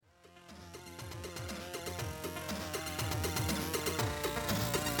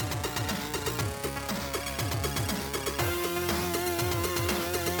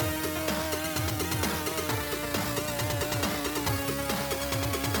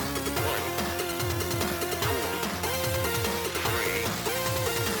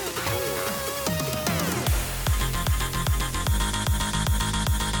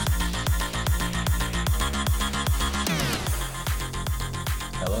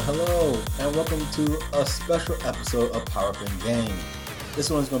Hello, and welcome to a special episode of Power Up in Game. This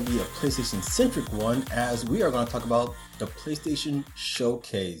one's going to be a PlayStation-centric one, as we are going to talk about the PlayStation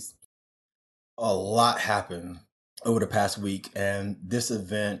Showcase. A lot happened over the past week, and this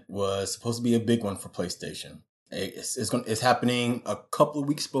event was supposed to be a big one for PlayStation. It's happening a couple of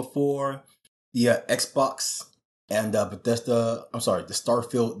weeks before the Xbox and the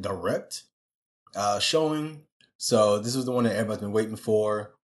Starfield Direct showing. So this was the one that everybody's been waiting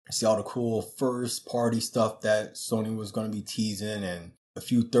for. See all the cool first party stuff that Sony was going to be teasing, and a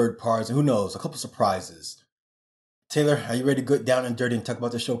few third parties, and who knows, a couple surprises. Taylor, are you ready to get down and dirty and talk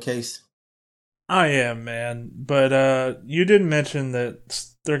about the showcase? I am, man. But you did mention that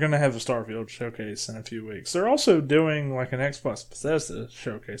they're going to have a Starfield showcase in a few weeks. They're also doing like an Xbox Bethesda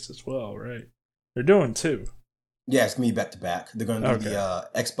showcase as well, right? They're doing two. Yeah, it's going to be back to back. They're going to do the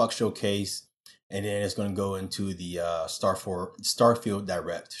Xbox showcase, and then it's going to go into the Starfield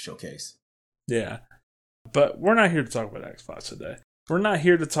Direct showcase. Yeah. But we're not here to talk about Xbox today. We're not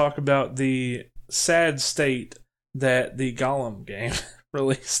here to talk about the sad state that the Gollum game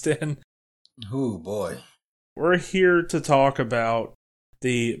released in. Oh, boy. We're here to talk about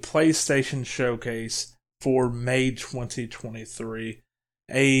the PlayStation Showcase for May 2023.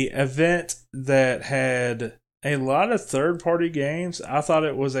 A event that had a lot of third-party games. I thought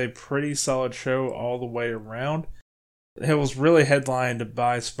it was a pretty solid show all the way around. It was really headlined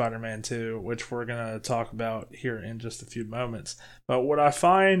by Spider-Man 2, which we're going to talk about here in just a few moments. But what I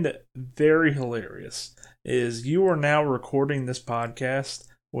find very hilarious is you are now recording this podcast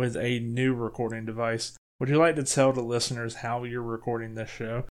with a new recording device. Would you like to tell the listeners how you're recording this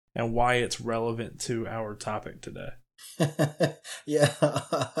show and why it's relevant to our topic today? Yeah.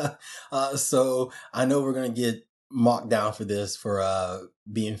 So I know we're going to get mocked down for this, for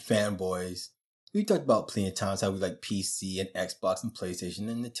being fanboys. We talked about plenty of times how we like PC and Xbox and PlayStation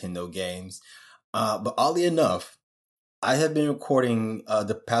and Nintendo games. But oddly enough, I have been recording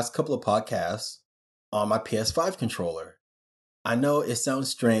the past couple of podcasts on my PS5 controller. I know it sounds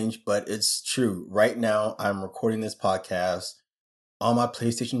strange, but it's true. Right now, I'm recording this podcast on my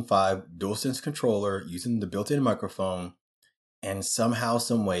PlayStation 5 DualSense controller using the built-in microphone. And somehow,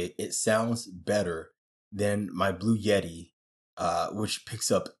 some way, it sounds better than my Blue Yeti, which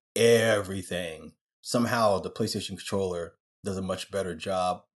picks up everything. Somehow the PlayStation controller does a much better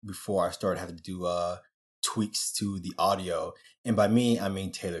job before I start having to do tweaks to the audio. And by me, I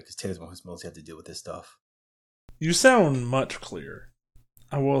mean Taylor, because Taylor's the one who's mostly have to deal with this stuff. You sound much clearer.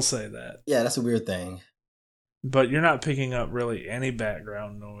 I will say that. Yeah, that's a weird thing. But you're not picking up really any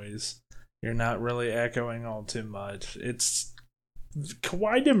background noise. You're not really echoing all too much. It's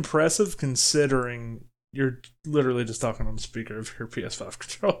quite impressive considering you're literally just talking on the speaker of your PS5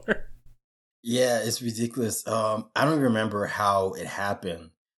 controller. Yeah, it's ridiculous. I don't even remember how it happened.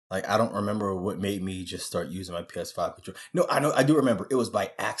 Like, I don't remember what made me just start using my PS5 controller. No, I do remember. It was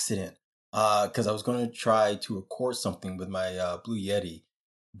by accident. Because I was going to try to record something with my Blue Yeti,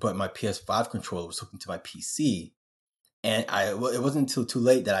 but my PS5 controller was hooked into my PC. And it wasn't until too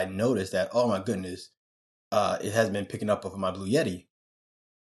late that I noticed that, oh my goodness, it has been picking up off of my Blue Yeti.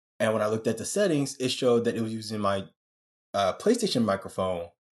 And when I looked at the settings, it showed that it was using my PlayStation microphone.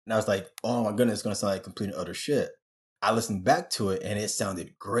 And I was like, oh my goodness, it's going to sound like complete and utter shit. I listened back to it and it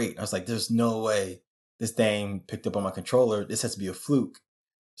sounded great. I was like, there's no way this thing picked up on my controller. This has to be a fluke.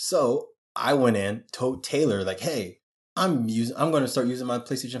 So I went in, told Taylor, like, hey, I'm going to start using my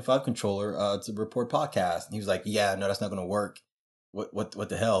PlayStation 5 controller to record podcasts. And he was like, yeah, no, that's not going to work. What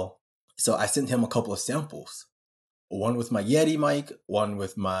the hell? So I sent him a couple of samples. One with my Yeti mic, one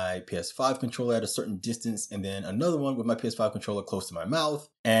with my PS5 controller at a certain distance, and then another one with my PS5 controller close to my mouth.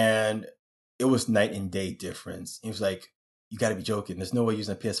 And it was night and day difference. He was like, you got to be joking. There's no way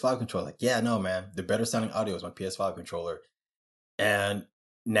using a PS5 controller. Like, yeah, no, man. The better sounding audio is my PS5 controller. And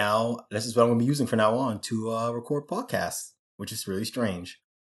now this is what I'm going to be using from now on to record podcasts, which is really strange.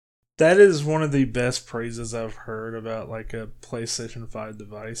 That is one of the best praises I've heard about like a PlayStation 5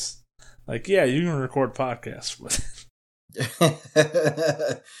 device. Like, yeah, you can record podcasts with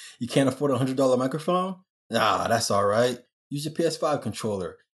it. You can't afford a $100 microphone? Nah, that's all right. Use your PS5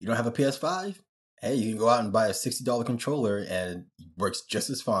 controller. You don't have a PS5? Hey, you can go out and buy a $60 controller and it works just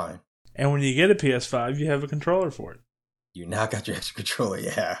as fine. And when you get a PS5, you have a controller for it. You now got your extra controller,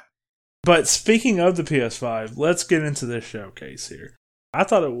 yeah. But speaking of the PS5, let's get into this showcase here. I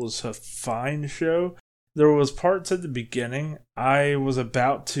thought it was a fine show. There was parts at the beginning. I was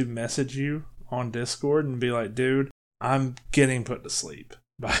about to message you on Discord and be like, dude, I'm getting put to sleep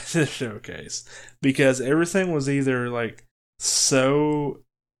by this showcase. Because everything was either like so,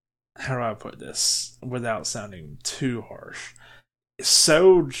 how do I put this without sounding too harsh?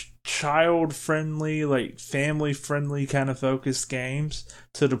 so child friendly, like family friendly kind of focused games,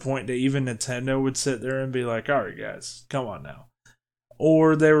 to the point that even Nintendo would sit there and be like, all right, guys, come on now.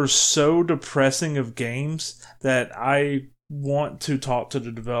 Or they were so depressing of games that I want to talk to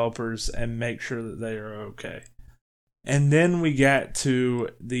the developers and make sure that they are okay. And then we got to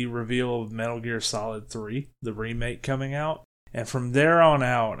the reveal of Metal Gear Solid 3, the remake coming out. And from there on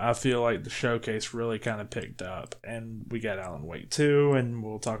out, I feel like the showcase really kind of picked up. And we got Alan Wake 2, and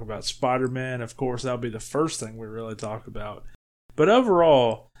we'll talk about Spider-Man. Of course, that'll be the first thing we really talk about. But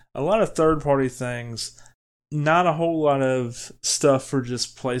overall, a lot of third-party things, not a whole lot of stuff for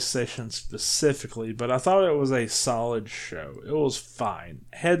just PlayStation specifically, but I thought it was a solid show. It was fine.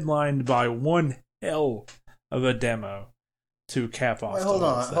 Headlined by one hell of a demo to cap off. Wait, hold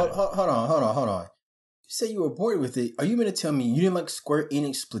on. You say you were bored with it. Are you going to tell me you didn't like Square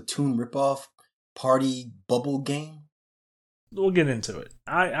Enix Splatoon ripoff party bubble game? We'll get into it.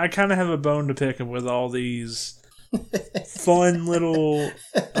 I kind of have a bone to pick with all these fun little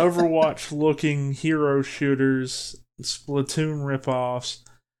Overwatch-looking hero shooters, Splatoon ripoffs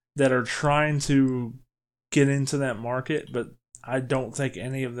that are trying to get into that market, but I don't think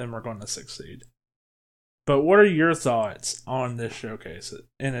any of them are going to succeed. But what are your thoughts on this showcase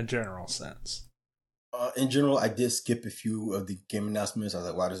in a general sense? In general, I did skip a few of the game announcements. I was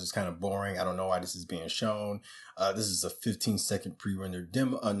like, wow, this is kind of boring. I don't know why this is being shown. This is a 15-second pre-rendered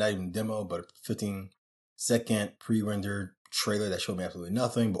demo, not even demo, but a 15-second pre-rendered trailer that showed me absolutely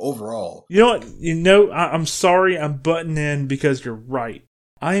nothing. But overall... You know what? I'm sorry I'm butting in because you're right.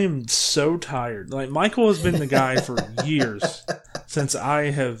 I am so tired. Like, Michael has been the guy for years since I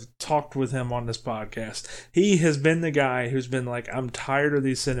have talked with him on this podcast. He has been the guy who's been like, I'm tired of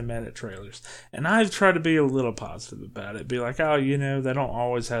these cinematic trailers. And I've tried to be a little positive about it. Be like, oh, they don't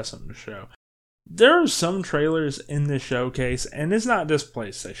always have something to show. There are some trailers in this showcase, and it's not just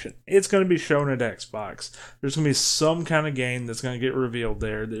PlayStation. It's going to be shown at Xbox. There's going to be some kind of game that's going to get revealed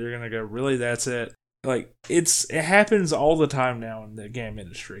there that you're going to go, really, that's it? Like, it happens all the time now in the game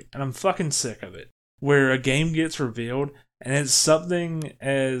industry, and I'm fucking sick of it. Where a game gets revealed, and it's something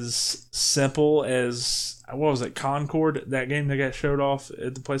as simple as, what was it, Concord? That game that got showed off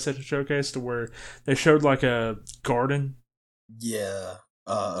at the PlayStation Showcase, to where they showed like a garden. Yeah,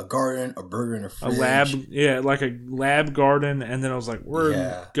 a garden, a burger, and a fridge. A lab, like a lab garden, and then I was like,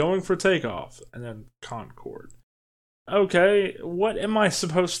 we're going for takeoff, and then Concord. Okay, what am I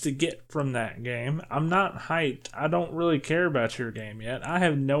supposed to get from that game? I'm not hyped. I don't really care about your game yet. I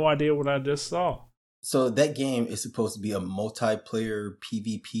have no idea what I just saw. So that game is supposed to be a multiplayer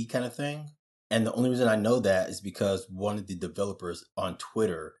PvP kind of thing. And the only reason I know that is because one of the developers on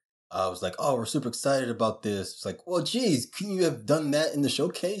Twitter was like, oh, we're super excited about this. It's like, well, geez, can you have done that in the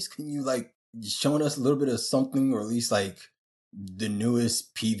showcase? Can you showing us a little bit of something, or at least the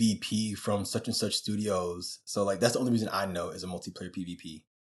newest PvP from such and such studios? So that's the only reason I know is a multiplayer PvP.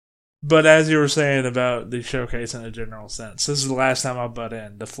 But as you were saying about the showcase in a general sense, this is the last time I butt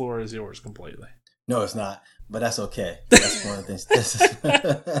in. The floor is yours completely. No, it's not, but that's okay. That's one of the things.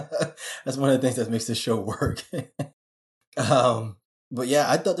 That's one of the things that makes this show work. But yeah,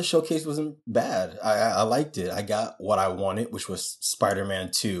 I thought the showcase wasn't bad. I liked it. I got what I wanted, which was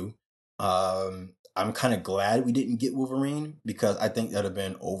Spider-Man 2. I'm kind of glad we didn't get Wolverine, because I think that would have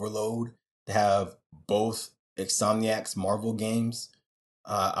been overload to have both Insomniac's Marvel games.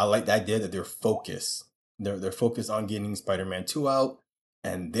 I like the idea that they're focused. They're focused on getting Spider-Man 2 out,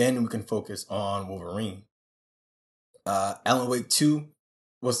 and then we can focus on Wolverine. Alan Wake 2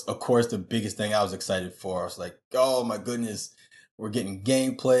 was, of course, the biggest thing I was excited for. I was like, oh my goodness, we're getting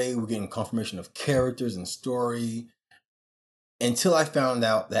gameplay, we're getting confirmation of characters and story. Until I found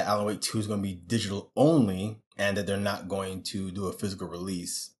out that Alan Wake 2 is going to be digital only, and that they're not going to do a physical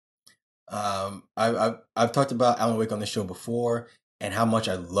release. I've talked about Alan Wake on the show before, and how much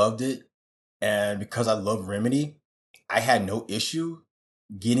I loved it. And because I love Remedy, I had no issue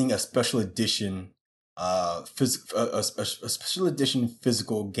getting a special edition, a special edition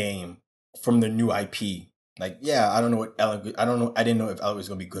physical game from the new IP. I didn't know if Alan Wake was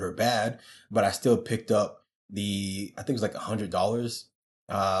going to be good or bad, but I still picked up I think it was like $100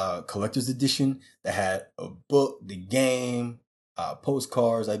 collector's edition that had a book, the game,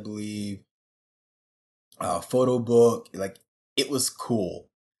 postcards, I believe, photo book. It was cool,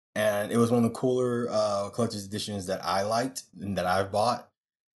 and it was one of the cooler collector's editions that I liked and that I've bought.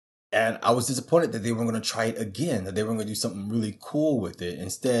 And I was disappointed that they weren't going to try it again, that they weren't going to do something really cool with it.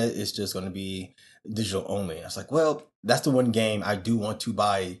 Instead, it's just going to be digital only. I was like, well, that's the one game I do want to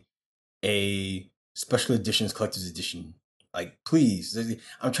buy a special editions collector's edition Like, please,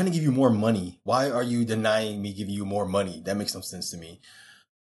 I'm trying to give you more money. Why are you denying me giving you more money? That makes no sense to me.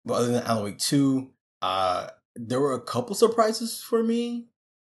 But other than Alan Wake 2, there were a couple surprises for me.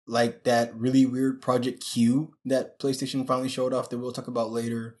 Like that really weird Project Q that PlayStation finally showed off that we'll talk about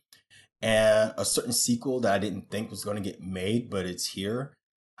later. And a certain sequel that I didn't think was going to get made, but it's here.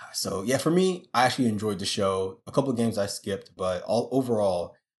 So yeah, for me, I actually enjoyed the show. A couple of games I skipped, but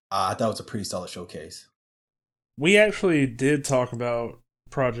overall, I thought it was a pretty solid showcase. We actually did talk about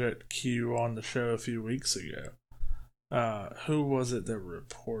Project Q on the show a few weeks ago. Who was it that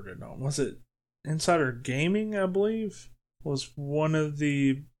reported on? Was it Insider Gaming, I believe? Was one of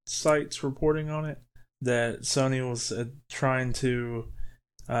the sites reporting on it that Sony was trying to.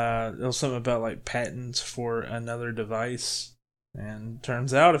 There was something about like patents for another device, and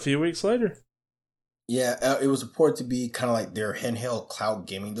turns out a few weeks later. Yeah, it was reported to be kind of like their handheld cloud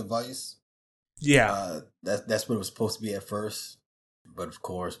gaming device. Yeah. That's what it was supposed to be at first, but of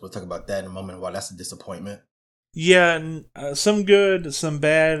course, we'll talk about that in a moment. Why that's a disappointment. Yeah, and some good, some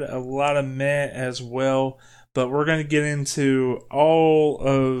bad, a lot of meh as well. But we're going to get into all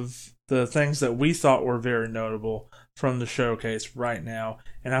of the things that we thought were very notable from the showcase right now.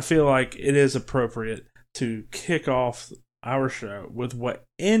 And I feel like it is appropriate to kick off our show with what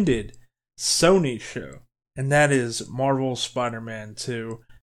ended Sony's show, and that is Marvel's Spider-Man 2.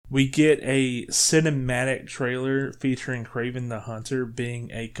 We get a cinematic trailer featuring Kraven the Hunter being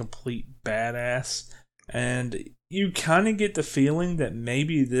a complete badass. And you kind of get the feeling that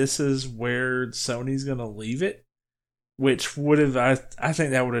maybe this is where Sony's going to leave it, which would have, I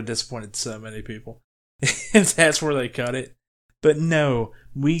think that would have disappointed so many people if that's where they cut it. But no,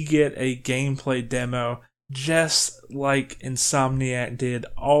 we get a gameplay demo just like Insomniac did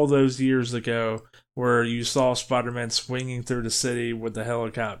all those years ago, where you saw Spider-Man swinging through the city with the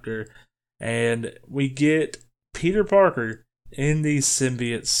helicopter. And we get Peter Parker in the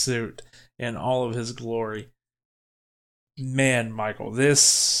symbiote suit in all of his glory. Man, Michael,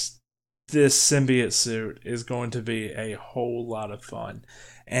 this symbiote suit is going to be a whole lot of fun.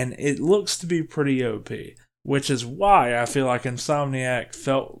 And it looks to be pretty OP, which is why I feel like Insomniac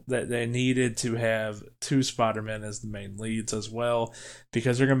felt that they needed to have two Spider-Men as the main leads as well,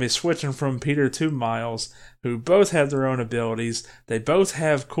 because they're going to be switching from Peter to Miles, who both have their own abilities. They both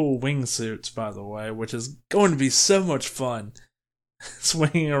have cool wingsuits, by the way, which is going to be so much fun.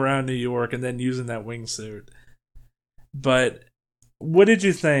 Swinging around New York and then using that wingsuit. But what did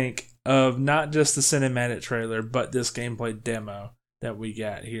you think of not just the cinematic trailer, but this gameplay demo that we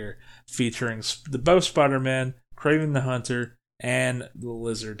got here, featuring both Spider-Man, Kraven the Hunter, and the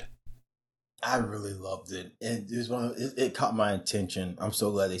Lizard? I really loved it. It caught my attention. I'm so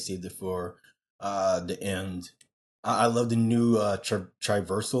glad they saved it for the end. I love the new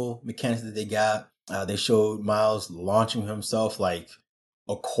traversal mechanics that they got. They showed Miles launching himself like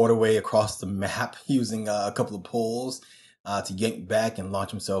a quarter way across the map using a couple of pulls to yank back and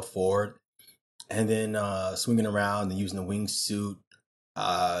launch himself forward. And then swinging around and using the wingsuit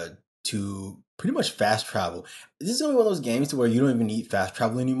to pretty much fast travel. This is only one of those games to where you don't even need fast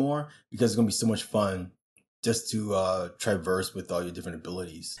travel anymore, because it's going to be so much fun just to traverse with all your different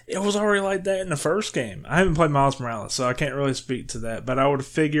abilities. It was already like that in the first game. I haven't played Miles Morales, so I can't really speak to that, but I would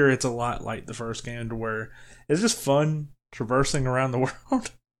figure it's a lot like the first game, to where it's just fun traversing around the world.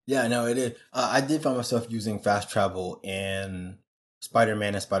 Yeah, no, it is. I did find myself using fast travel in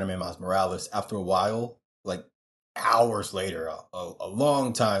Spider-Man and Spider-Man Miles Morales after a while, like hours later, a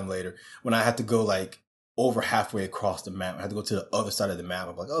long time later, when I had to go like over halfway across the map. I had to go to the other side of the map.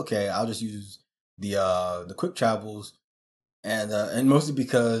 I'm like, okay, I'll just use the quick travels, and mostly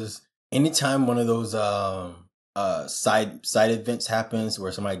because anytime one of those side events happens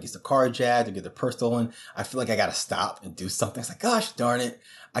where somebody gets the car jacked or get their purse stolen, I feel like I gotta stop and do something. It's like, gosh darn it,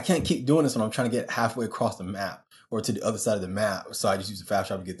 I can't keep doing this when I'm trying to get halfway across the map or to the other side of the map. So I just use the fast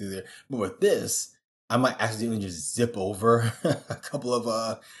travel to get through there. But with this, I might accidentally just zip over a couple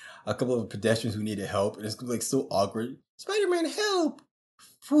of pedestrians who needed help, and it's like so awkward. Spider-Man, help!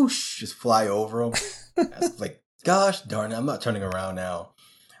 Whoosh, just fly over them. It's like, gosh darn it, I'm not turning around now.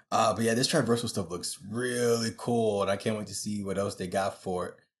 But yeah, this traversal stuff looks really cool, and I can't wait to see what else they got for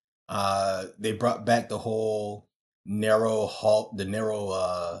it. They brought back the whole narrow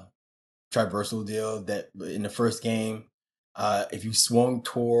traversal deal that in the first game, if you swung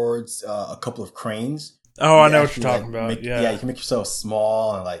towards a couple of cranes, Oh, you I could know what actually you're like talking about. Yeah. you can make yourself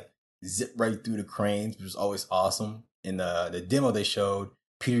small and like zip right through the cranes, which is always awesome. In the demo they showed,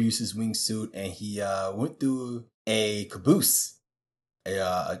 Peter used his wingsuit and he went through a caboose,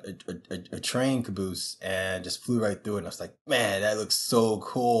 a train caboose, and just flew right through it. And I was like, man, that looks so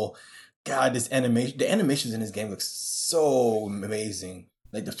cool. God, the animations in this game look so amazing.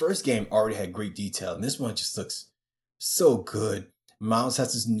 Like the first game already had great detail, and this one just looks so good. Miles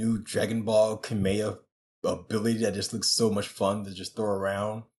has this new Dragon Ball Kamea ability that just looks so much fun to just throw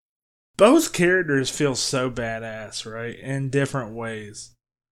around. Both characters feel so badass, right? In different ways.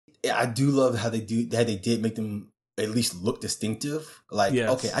 Yeah, I do love how they did make them at least look distinctive. Like,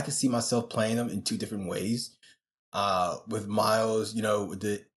 okay, Yes. I can see myself playing them in two different ways. With Miles, with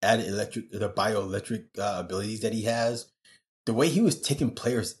the added the bioelectric abilities that he has, the way the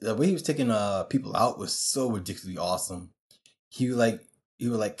way he was taking people out was so ridiculously awesome. He would like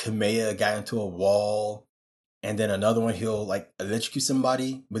Kamea a guy into a wall, and then another one he'll like electrocute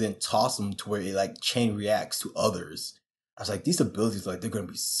somebody, but then toss them to where it like chain reacts to others. I was like, these abilities, like they're gonna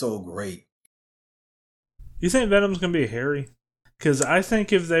be so great. You think Venom's going to be Harry? Because I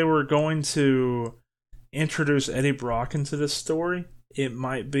think if they were going to introduce Eddie Brock into this story, it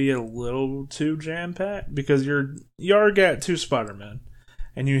might be a little too jam packed because you already got two Spider-Men,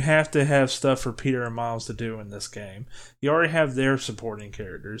 and you have to have stuff for Peter and Miles to do in this game. You already have their supporting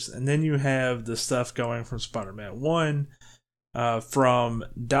characters, and then you have the stuff going from Spider-Man 1, from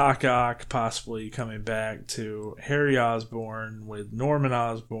Doc Ock possibly coming back to Harry Osborn with Norman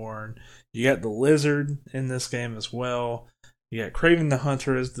Osborn. You got the Lizard in this game as well. You got Craven the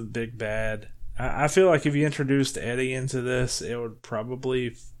Hunter as the big bad. I feel like if you introduced Eddie into this, it would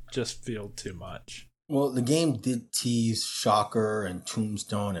probably just feel too much. Well, the game did tease Shocker and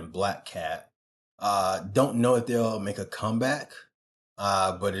Tombstone and Black Cat. Don't know if they'll make a comeback,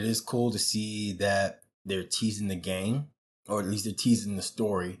 but it is cool to see that they're teasing the game, or at least they're teasing the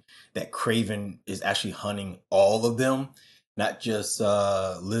story, that Craven is actually hunting all of them, not just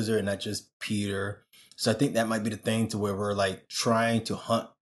Lizard, not just Peter. So I think that might be the thing to where we're like trying to hunt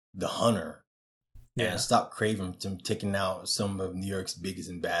the hunter Yeah. and stop Craven from taking out some of New York's biggest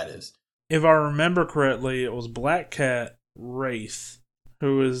and baddest. If I remember correctly, it was Black Cat Wraith,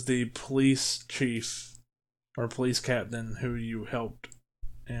 who is the police chief or police captain who you helped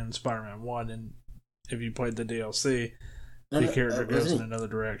in Spider-Man 1. And if you played the DLC, the character goes in another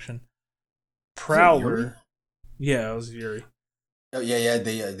direction. Prowler. Yeah, it was Yuri. Oh yeah.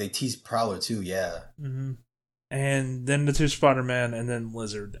 They teased Prowler too. Yeah. Mm-hmm. And then the two Spider-Man, and then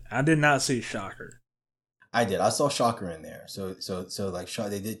Lizard. I did not see Shocker. I did. I saw Shocker in there. So like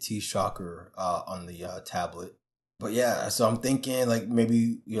they did tease Shocker on the tablet. But yeah, so I'm thinking like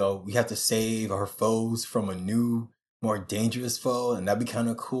maybe we have to save our foes from a new, more dangerous foe, and that'd be kind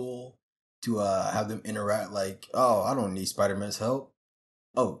of cool to have them interact. Like, oh, I don't need Spider-Man's help.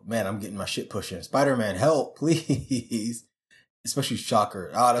 Oh man, I'm getting my shit pushing. Spider-Man, help, please. Especially Shocker.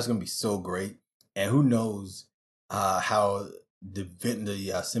 Oh, that's gonna be so great. And who knows how the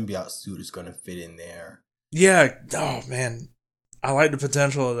symbiote suit is gonna fit in there. Yeah, oh man, I like the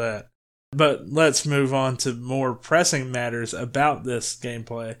potential of that. But let's move on to more pressing matters about this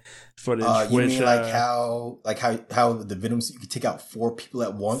gameplay footage. You mean how the Venom suit, you can take out 4 people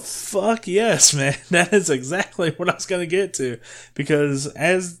at once? Fuck yes, man. That is exactly what I was going to get to. Because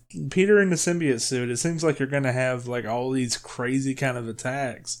as Peter in the symbiote suit, it seems like you're going to have like all these crazy kind of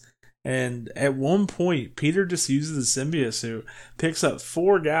attacks. And at one point, Peter just uses the symbiote suit, picks up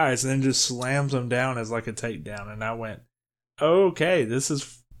 4 guys, and then just slams them down as like a takedown. And I went, okay, this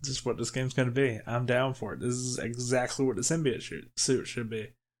is just what this game's going to be. I'm down for it. This is exactly what the symbiote suit should be.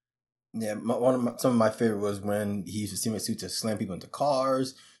 Yeah, some of my favorite was when he used the symbiote suit to slam people into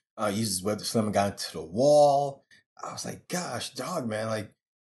cars. Uses his web to slam a guy into the wall. I was like, gosh, dog, man, like,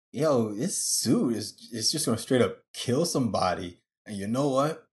 yo, this suit is just going to straight up kill somebody. And you know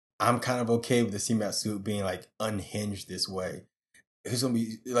what? I'm kind of okay with the symbiote suit being like unhinged this way. It's gonna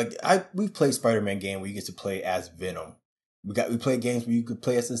be like we've played Spider-Man game where you get to play as Venom. We play games where you could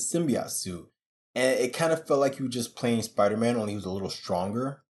play as a symbiote suit, and it kind of felt like you were just playing Spider-Man, only he was a little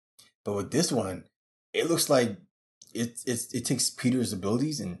stronger. But with this one, it looks like it takes Peter's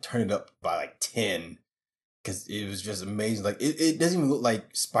abilities and turn it up by like 10, because it was just amazing. Like it doesn't even look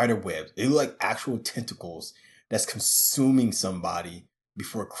like spider webs; it look like actual tentacles that's consuming somebody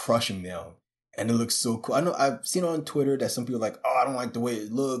before crushing them. And it looks so cool. I know I've seen on Twitter that some people are like, oh, I don't like the way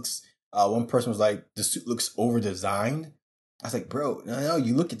it looks. One person was like, the suit looks over designed. I was like, bro, no,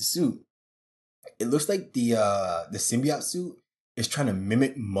 you look at the suit. It looks like the symbiote suit is trying to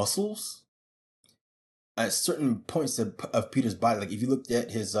mimic muscles at certain points of Peter's body. Like if you looked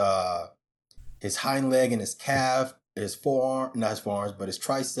at his hind leg and his calf, his forearm, not his forearms, but his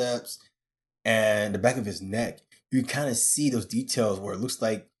triceps and the back of his neck, you kind of see those details where it looks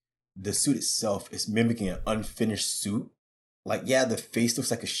like the suit itself is mimicking an unfinished suit. Like, yeah, the face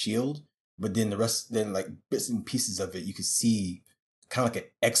looks like a shield, but then the rest, then like bits and pieces of it, you can see kind of like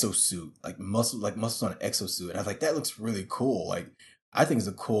an exosuit, like muscles on an exosuit. And I was like, that looks really cool. Like, I think it's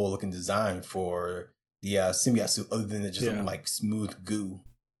a cool looking design for the symbiote suit, other than it just looking like smooth goo.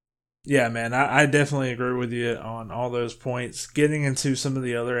 Yeah, man, I definitely agree with you on all those points. Getting into some of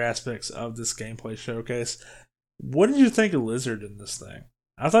the other aspects of this gameplay showcase, what did you think of Lizard in this thing?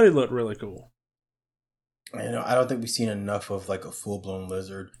 I thought he looked really cool. I don't think we've seen enough of like a full blown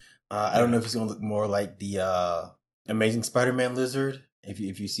Lizard. I don't know if he's gonna look more like the Amazing Spider-Man Lizard, if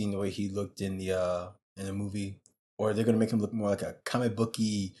you've seen the way he looked in the movie, or they're gonna make him look more like a comic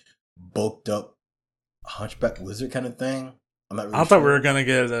booky, bulked up Hunchback Lizard kind of thing. I'm not really I thought we were gonna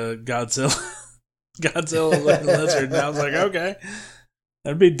get a Godzilla looking lizard, and I was like, okay,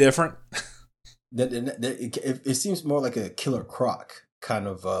 that'd be different. It seems more like a Killer Croc kind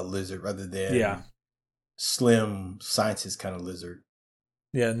of lizard rather than slim scientist kind of lizard.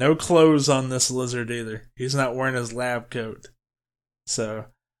 Yeah, no clothes on this lizard either. He's not wearing his lab coat. So,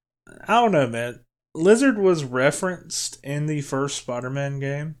 I don't know, man. Lizard was referenced in the first Spider-Man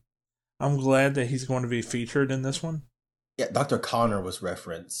game. I'm glad that he's going to be featured in this one. Yeah, Dr. Connor was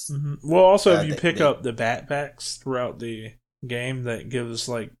referenced. Mm-hmm. Well, also, if you pick up the backpacks throughout the game, that gives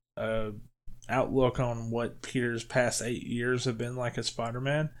like a outlook on what Peter's past 8 years have been like as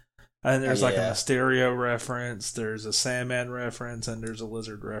Spider-Man. And there's like a Mysterio reference, there's a Sandman reference, and there's a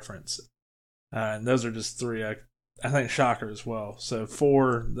Lizard reference. And those are just 3. I think Shocker as well. So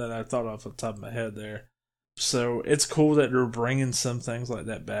 4 that I thought off the top of my head there. So it's cool that they're bringing some things like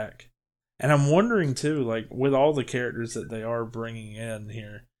that back. And I'm wondering too, like with all the characters that they are bringing in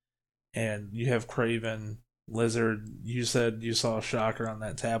here, and you have Kraven, Lizard, you said you saw Shocker on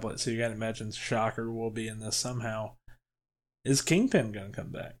that tablet, so you gotta imagine Shocker will be in this somehow. Is Kingpin gonna come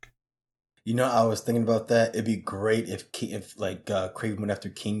back? I was thinking about that. It'd be great if Kraven went after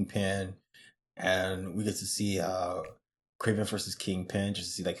Kingpin, and we get to see Kraven versus Kingpin, just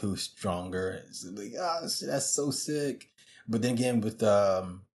to see like who's stronger. It's like, that's so sick. But then again, with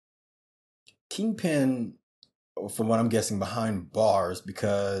Kingpin, from what I'm guessing, behind bars,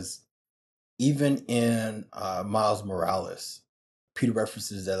 because even in Miles Morales, Peter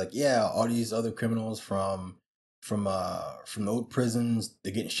references that like, all these other criminals from the old prisons,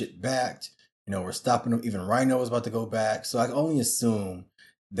 they're getting shit back. We're stopping them. Even Rhino is about to go back. So I can only assume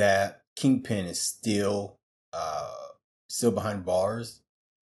that Kingpin is still behind bars.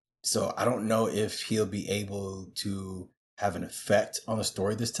 So I don't know if he'll be able to have an effect on the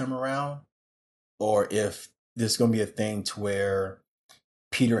story this time around, or if there's going to be a thing to where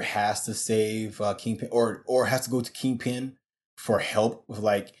Peter has to save Kingpin, or has to go to Kingpin for help with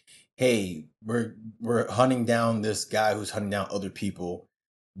like, hey, we're hunting down this guy who's hunting down other people.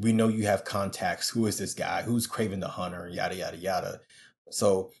 We know you have contacts. Who is this guy? Who's Kraven the Hunter? Yada, yada, yada.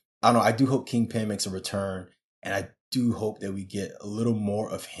 So, I don't know. I do hope Kingpin makes a return. And I do hope that we get a little more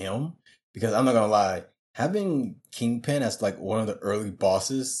of him. Because I'm not going to lie, having Kingpin as like one of the early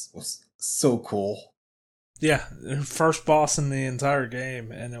bosses was so cool. Yeah, first boss in the entire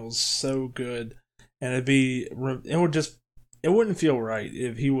game. And it was so good. And it wouldn't feel right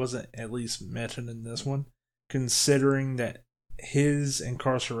if he wasn't at least mentioned in this one, considering that his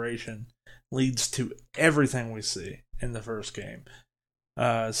incarceration leads to everything we see in the first game.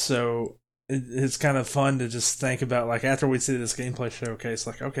 So it's kind of fun to just think about, like, after we see this gameplay showcase,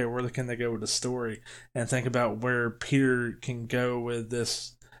 like, okay, where can they go with the story? And think about where Peter can go with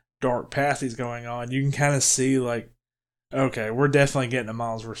this dark path he's going on. You can kind of see, like, okay, we're definitely getting a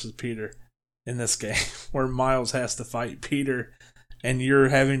Miles versus Peter in this game, where Miles has to fight Peter, and you're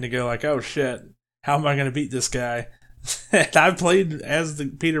having to go like, oh shit, how am I going to beat this guy? And I played as the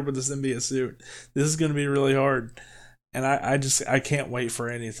Peter with the symbiote suit. This is going to be really hard, and I can't wait for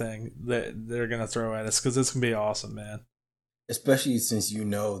anything that they're going to throw at us, because it's going to be awesome, man. Especially since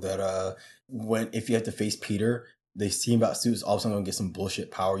that if you have to face Peter, the symbiote suit is also going to get some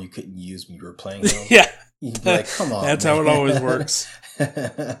bullshit power you couldn't use when you were playing him. Yeah, you'd be like, come on. That's man. how it always works.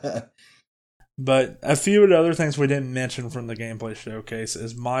 But a few of the other things we didn't mention from the gameplay showcase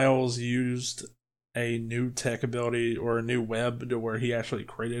is Miles used a new tech ability or a new web to where he actually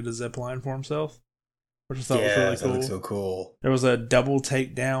created a zipline for himself, which I thought was really cool. That looks so cool. There was a double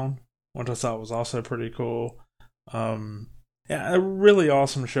takedown, which I thought was also pretty cool. A really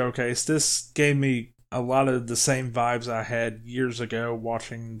awesome showcase. This gave me a lot of the same vibes I had years ago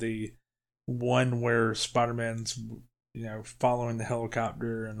watching the one where Spider-Man's, following the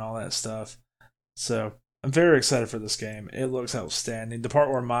helicopter and all that stuff. So I'm very excited for this game. It looks outstanding. The part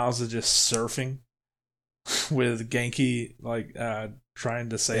where Miles is just surfing with Genki, trying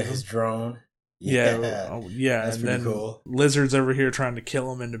to save his him. drone. Yeah, that's and pretty then cool. Lizard's over here trying to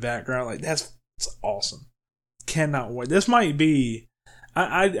kill him in the background. Like, that's awesome. Cannot wait. This might be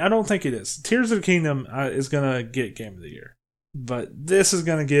I don't think it is. Tears of the Kingdom is going to get Game of the Year. But this is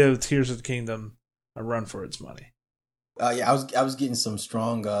going to give Tears of the Kingdom a run for its money. Yeah, I was getting some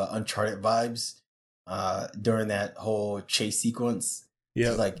strong Uncharted vibes during that whole chase sequence. Yeah,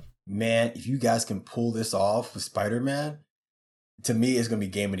 it's like, man, if you guys can pull this off with Spider-Man, to me, it's gonna be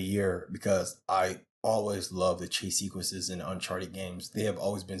Game of the Year because I always love the chase sequences in Uncharted games. They have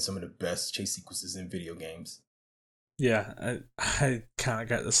always been some of the best chase sequences in video games. Yeah, I kind of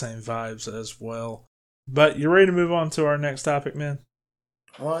got the same vibes as well. But you ready to move on to our next topic, man?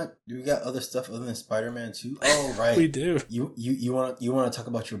 What? Do we got other stuff other than Spider-Man too? Oh, right. We do. You want to talk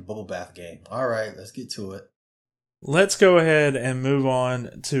about your bubble bath game? All right, let's get to it. Let's go ahead and move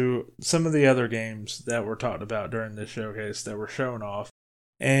on to some of the other games that were talked about during this showcase that were shown off.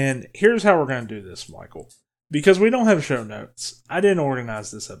 And here's how we're going to do this, Michael. Because we don't have show notes, I didn't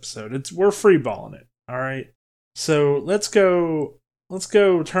organize this episode. We're freeballing it, all right? So let's go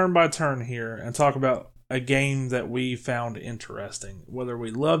turn by turn here and talk about a game that we found interesting, whether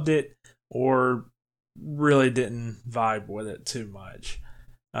we loved it or really didn't vibe with it too much.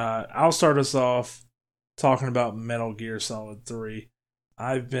 I'll start us off talking about Metal Gear Solid 3.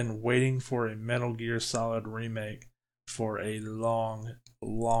 I've been waiting for a Metal Gear Solid remake for a long,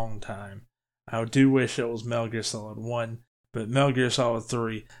 long time. I do wish it was Metal Gear Solid 1, but Metal Gear Solid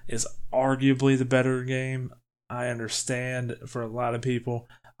 3 is arguably the better game. I understand for a lot of people.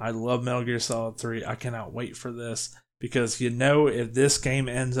 I love Metal Gear Solid 3. I cannot wait for this because if this game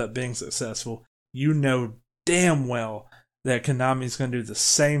ends up being successful, you know damn well that Konami's going to do the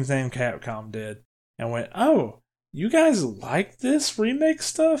same thing Capcom did and went, oh, you guys like this remake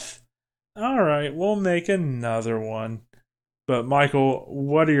stuff? Alright, we'll make another one. But Michael,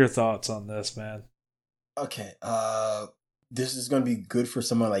 what are your thoughts on this, man? Okay, this is going to be good for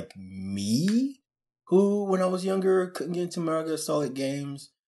someone like me, who, when I was younger, couldn't get into Metal Gear Solid games.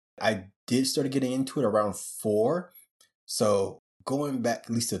 I did start getting into it around 4. So going back at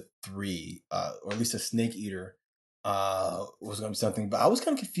least to 3, or at least a Snake Eater, was going to be something. But I was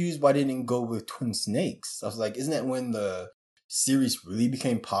kind of confused why I didn't go with Twin Snakes. I was like, isn't that when the series really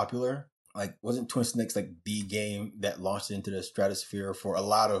became popular? Like, wasn't Twin Snakes like the game that launched into the stratosphere for a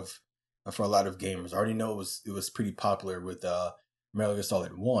lot of gamers? I already know it was pretty popular with Metal Gear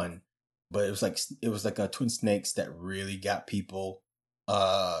Solid 1, but it was like a Twin Snakes that really got people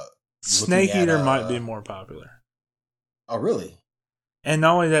Snake Eater might be more popular. Oh, really? And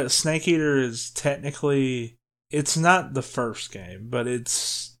not only that, Snake Eater is technically, it's not the first game, but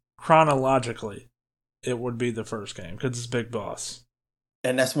it's chronologically, it would be the first game because it's Big Boss.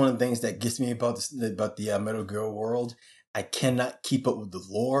 And that's one of the things that gets me about the Metal Gear world. I cannot keep up with the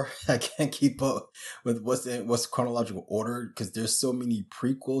lore. I can't keep up with what's chronological order because there's so many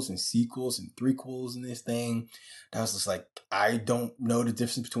prequels and sequels and threequels in this thing. That was just like, I don't know the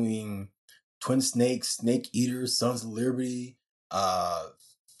difference between Twin Snakes, Snake Eater, Sons of Liberty,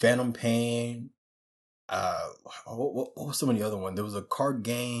 Phantom Pain. What was some of the other one? There was a card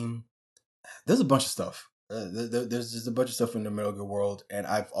game. There's a bunch of stuff. There's just a bunch of stuff in the Metal Gear world, and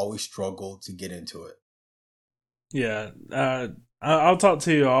I've always struggled to get into it. Yeah, I'll talk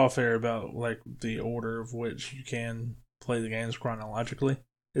to you off air about like the order of which you can play the games chronologically.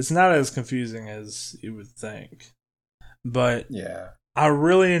 It's not as confusing as you would think, but yeah, I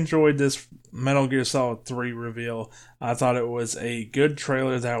really enjoyed this Metal Gear Solid 3 reveal. I thought it was a good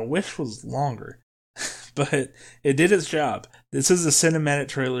trailer that I wish was longer, but it did its job. This is a cinematic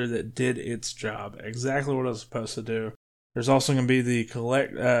trailer that did its job, exactly what it was supposed to do. There's also going to be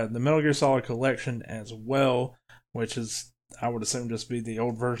the Metal Gear Solid collection as well, which is, I would assume, just be the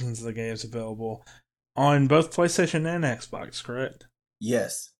old versions of the games available on both PlayStation and Xbox, correct?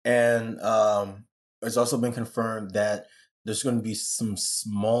 Yes, and it's also been confirmed that there's going to be some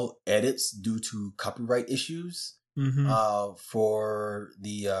small edits due to copyright issues for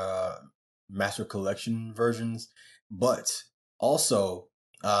the Master Collection versions, but also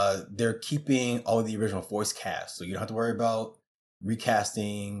they're keeping all the original voice cast, so you don't have to worry about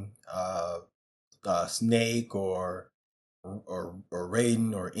recasting Snake or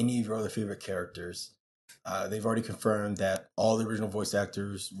Raiden or any of your other favorite characters. They've already confirmed that all the original voice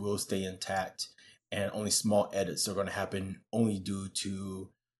actors will stay intact, and only small edits are going to happen only due to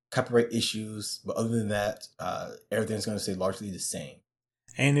copyright issues. But other than that, everything's going to stay largely the same.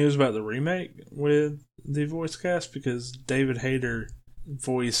 Any news about the remake with the voice cast? Because David Hayter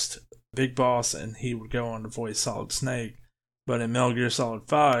voiced Big Boss and he would go on to voice Solid Snake. But in Metal Gear Solid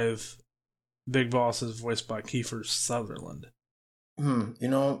 5, Big Boss is voiced by Kiefer Sutherland.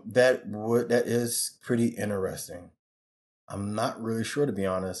 That is pretty interesting. I'm not really sure, to be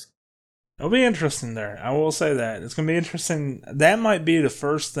honest. It'll be interesting there. I will say that. It's going to be interesting. That might be the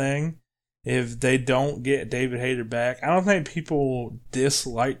first thing if they don't get David Hayter back. I don't think people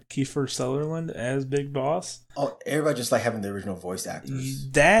dislike Kiefer Sutherland as Big Boss. Oh, everybody just like having the original voice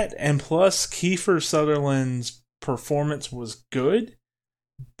actors. That, and plus Kiefer Sutherland's performance was good,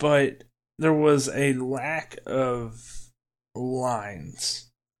 but there was a lack of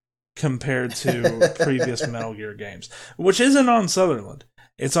lines compared to previous Metal Gear games, which isn't on Sutherland.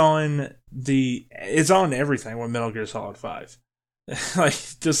 It's on everything with Metal Gear Solid 5. Like,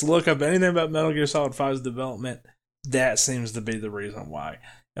 just look up anything about Metal Gear Solid 5's development. That seems to be the reason why.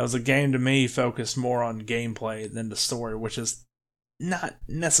 It was a game, to me, focused more on gameplay than the story, which is not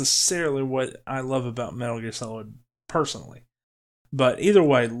necessarily what I love about Metal Gear Solid personally. But either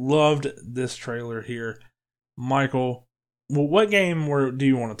way, loved this trailer here. Michael, well, what game do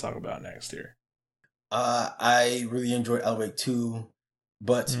you want to talk about next here? I really enjoyed Alan Wake 2,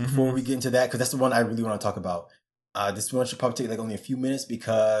 but before we get into that, because that's the one I really want to talk about, this one should probably take like only a few minutes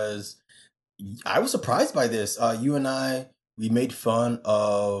because I was surprised by this. You and I, we made fun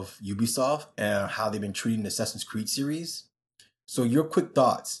of Ubisoft and how they've been treating the Assassin's Creed series. So your quick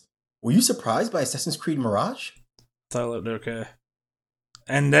thoughts. Were you surprised by Assassin's Creed Mirage? That looked okay.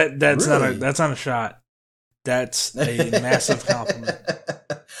 And that's really? That's not a shot. That's a massive compliment.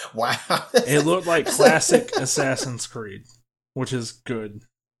 Wow. It looked like classic Assassin's Creed, which is good.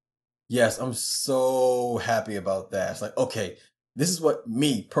 Yes, I'm so happy about that. It's like, okay, this is what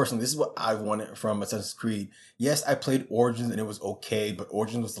this is what I wanted from Assassin's Creed. Yes, I played Origins and it was okay, but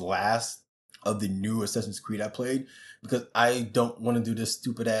Origins was the last of the new Assassin's Creed I played because I don't want to do this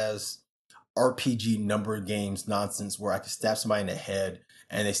stupid ass RPG number games nonsense where I can stab somebody in the head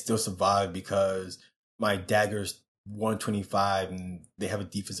and they still survive because my dagger's 125 and they have a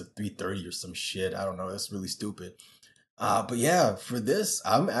defense of 330 or some shit. I don't know. That's really stupid. But yeah, for this,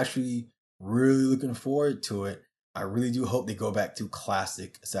 I'm actually really looking forward to it. I really do hope they go back to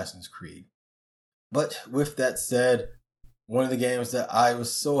classic Assassin's Creed. But with that said, one of the games that I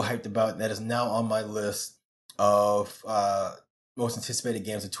was so hyped about that is now on my list of most anticipated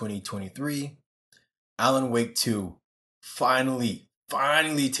games of 2023, Alan Wake 2. Finally,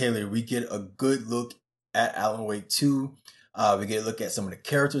 Taylor, we get a good look at Alan Wake 2. We get a look at some of the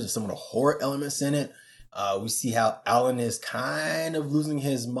characters and some of the horror elements in it. We see how Alan is kind of losing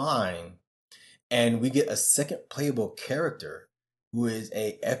his mind. And we get a second playable character who is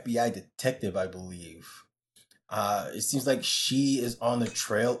a FBI detective, I believe. It seems like she is on the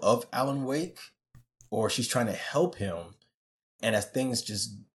trail of Alan Wake, or she's trying to help him. And as things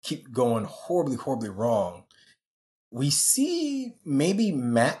just keep going horribly, horribly wrong, we see maybe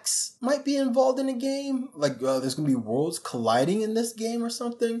Max might be involved in the game. Like there's going to be worlds colliding in this game or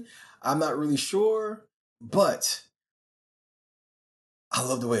something. I'm not really sure. But I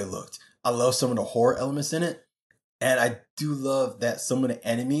love the way it looked. I love some of the horror elements in it. And I do love that some of the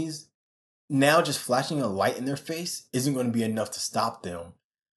enemies, now just flashing a light in their face isn't going to be enough to stop them.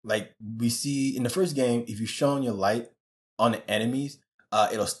 Like we see in the first game, if you shine your light on the enemies,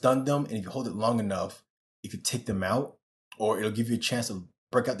 it'll stun them. And if you hold it long enough, you could take them out. Or it'll give you a chance to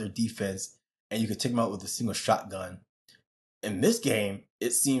break out their defense. And you could take them out with a single shotgun. In this game,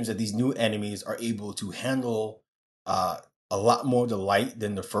 it seems that these new enemies are able to handle a lot more of the light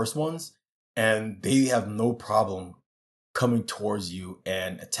than the first ones, and they have no problem coming towards you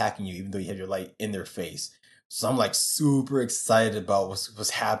and attacking you, even though you have your light in their face. So I'm like super excited about what's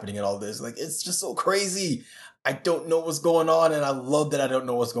happening and all this. Like, it's just so crazy. I don't know what's going on, and I love that I don't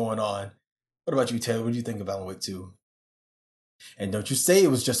know what's going on. What about you, Taylor? What do you think about Alan Wake 2? And don't you say it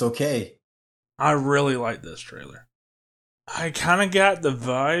was just okay. I really like this trailer. I kind of got the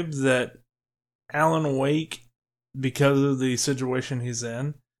vibe that Alan Wake, because of the situation he's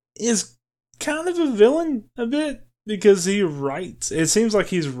in, is kind of a villain a bit because he writes. It seems like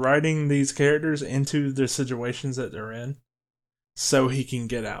he's writing these characters into the situations that they're in so he can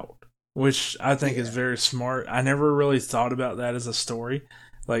get out, which I think is very smart. I never really thought about that as a story.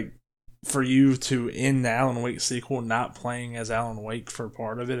 Like, for you to end the Alan Wake sequel not playing as Alan Wake for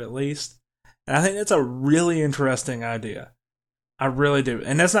part of it at least. And I think that's a really interesting idea. I really do.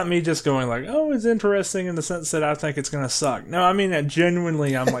 And that's not me just going like, oh, it's interesting in the sense that I think it's going to suck. No, I mean,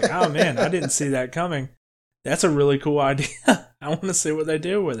 genuinely, I'm like, oh man, I didn't see that coming. That's a really cool idea. I want to see what they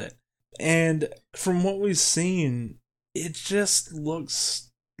do with it. And from what we've seen, it just looks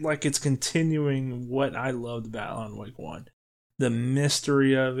like it's continuing what I loved about Alan Wake 1. The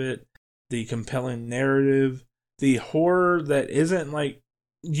mystery of it, the compelling narrative, the horror that isn't like,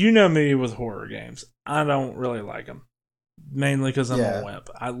 you know me with horror games. I don't really like them. mainly because I'm a Yeah. wimp.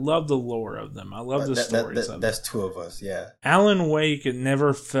 I love the lore of them. I love the stories of them. That's two of us, yeah. Alan Wake, it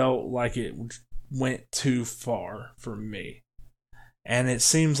never felt like it went too far for me. And it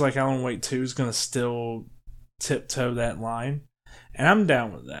seems like Alan Wake 2 is going to still tiptoe that line. And I'm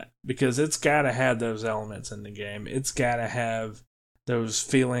down with that because it's got to have those elements in the game. It's got to have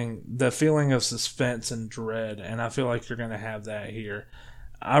the feeling of suspense and dread. And I feel like you're going to have that here.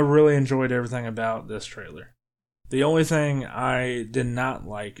 I really enjoyed everything about this trailer. The only thing I did not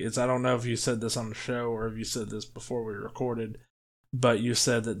like is, I don't know if you said this on the show or if you said this before we recorded, but you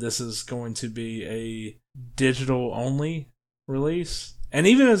said that this is going to be a digital only release. And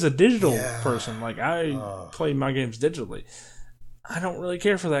even as a digital person, like I play my games digitally, I don't really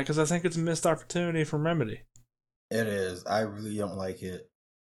care for that because I think it's a missed opportunity from Remedy. It is. I really don't like it.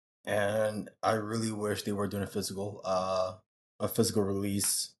 And I really wish they were doing a physical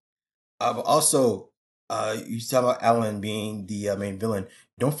release. But also, you talk about Alan being the main villain.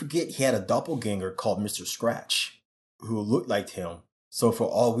 Don't forget he had a doppelganger called Mr. Scratch who looked like him. So for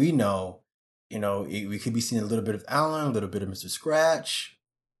all we know, we could be seeing a little bit of Alan, a little bit of Mr. Scratch.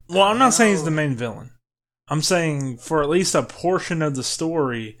 Well, I'm not saying he's the main villain. I'm saying for at least a portion of the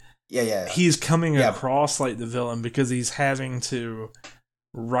story, he's coming across like the villain because he's having to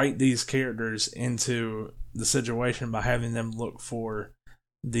write these characters into the situation by having them look for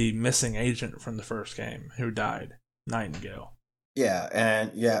the missing agent from the first game who died, Nightingale.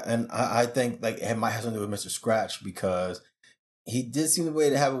 And I think like it might have something to do with Mr. Scratch because he did seem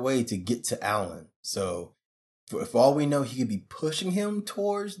to have a way to get to Alan. So for all we know, he could be pushing him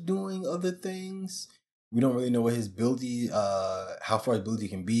towards doing other things. We don't really know what his ability, how far his ability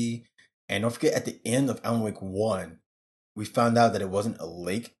can be. And don't forget, at the end of Alan Wake 1, we found out that it wasn't a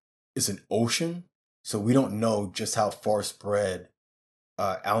lake, it's an ocean. So we don't know just how far spread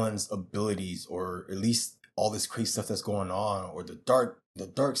Alan's abilities, or at least all this crazy stuff that's going on, or the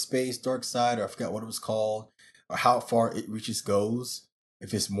dark space, dark side, or I forgot what it was called, or how far it goes.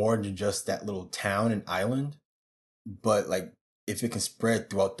 If it's more than just that little town and island, but like if it can spread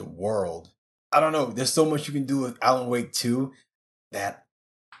throughout the world. I don't know. There's so much you can do with Alan Wake 2 that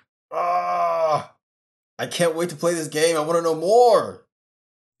I can't wait to play this game. I want to know more.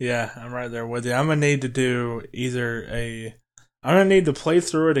 Yeah, I'm right there with you. I'm going to need to do I'm going to need to play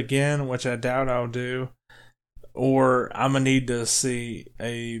through it again, which I doubt I'll do, or I'm going to need to see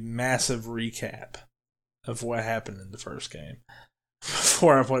a massive recap of what happened in the first game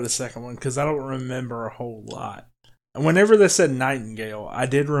before I play the second one, because I don't remember a whole lot. And whenever they said Nightingale, I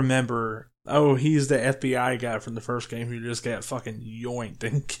did remember, he's the FBI guy from the first game who just got fucking yoinked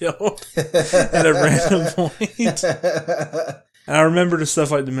and killed at a random point. And I remember the stuff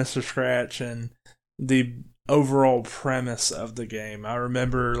like the Mr. Scratch and the overall premise of the game. I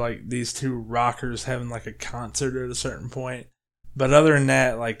remember like these two rockers having like a concert at a certain point. But other than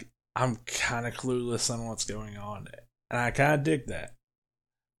that, like I'm kind of clueless on what's going on. And I kind of dig that.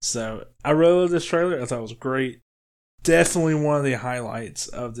 So I really love this trailer. I thought it was great. Definitely one of the highlights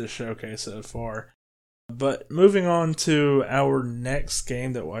of this showcase so far. But moving on to our next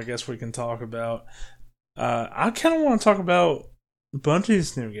game that I guess we can talk about. I kind of want to talk about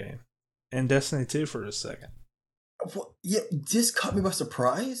Bungie's new game and Destiny 2 for a second. Well, yeah, this caught me by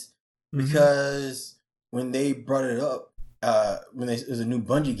surprise because when they brought it up, when it was a new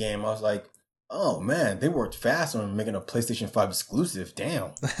Bungie game, I was like, oh man, they worked fast on making a PlayStation 5 exclusive.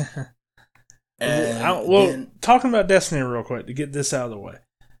 Damn. Talking about Destiny real quick to get this out of the way.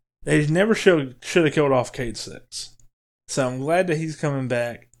 They never should have killed off Cade 6. So I'm glad that he's coming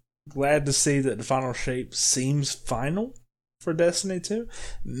back. Glad to see that the final shape seems final for Destiny 2.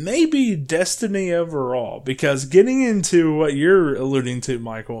 Maybe Destiny overall, because getting into what you're alluding to,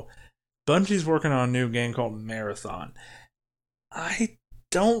 Michael, Bungie's working on a new game called Marathon. I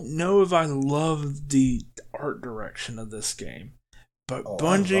don't know if I love the art direction of this game. But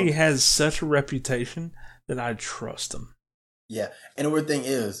Bungie has such a reputation that I trust them. Yeah, and the weird thing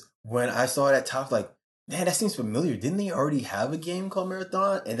is, when I saw that top, like, man, that seems familiar. Didn't they already have a game called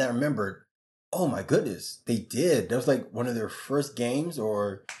Marathon? And then I remembered, oh my goodness, they did. That was like one of their first games,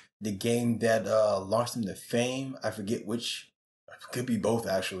 or the game that launched them to fame. I forget which. It could be both,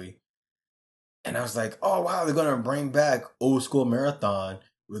 actually. And I was like, oh wow, they're gonna bring back old school Marathon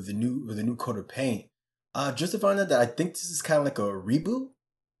with the new coat of paint. Just to find out that I think this is kind of like a reboot,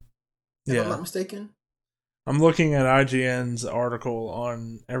 if I'm not mistaken. I'm looking at IGN's article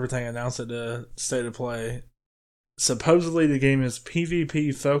on everything announced at the State of Play. Supposedly the game is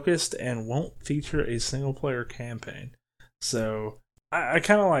PvP focused and won't feature a single player campaign. So I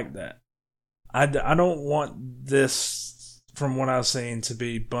kind of like that. I don't want this, from what I've seen, to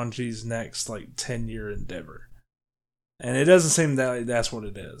be Bungie's next like 10-year endeavor. And it doesn't seem that that's what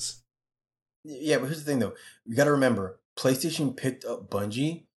it is. Yeah, but here's the thing though. You got to remember, PlayStation picked up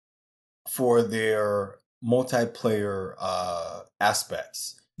Bungie for their multiplayer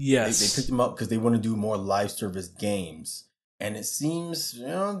aspects. They picked Yes. them up because they want to do more live service games, and it seems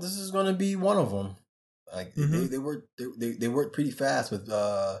this is going to be one of them. Like Mm-hmm. they worked pretty fast with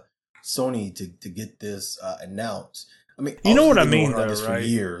Sony to get this announced. I mean, You know obviously what I they've been mean, working on though, this for right?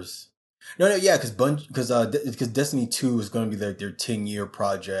 years. No, yeah, because Destiny 2 is going to be like their 10-year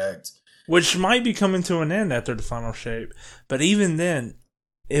project. Which might be coming to an end after the final shape. But even then,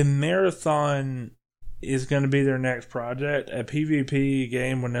 if Marathon is going to be their next project, a PvP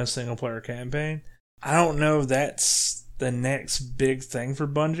game with no single player campaign, I don't know if that's the next big thing for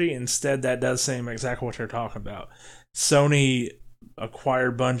Bungie. Instead, that does seem exactly what you're talking about. Sony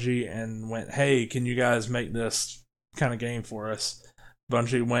acquired Bungie and went, hey, can you guys make this kind of game for us?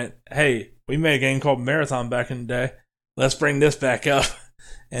 Bungie went, hey, we made a game called Marathon back in the day. Let's bring this back up.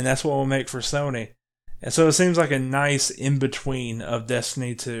 And that's what we'll make for Sony. And so it seems like a nice in between of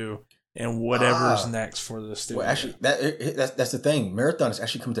Destiny 2 and whatever's Ah, next for the studio. well, actually, that's the thing. Marathon is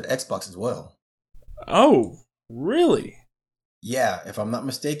actually coming to the Xbox as well. Oh, really? Yeah, if I'm not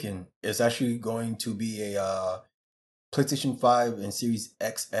mistaken, it's actually going to be a PlayStation 5 and Series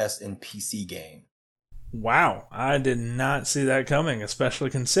XS and PC game. Wow, I did not see that coming, especially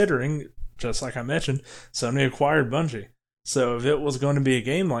considering, just like I mentioned, Sony acquired Bungie. So if it was going to be a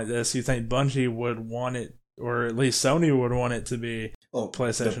game like this, you think Bungie would want it, or at least Sony would want it to be Oh, the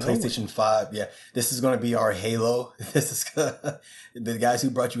PlayStation only? PlayStation 5. Yeah, this is going to be our Halo. This is the guys who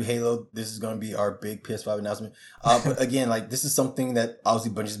brought you Halo. This is going to be our big PS5 announcement. But again, like this is something that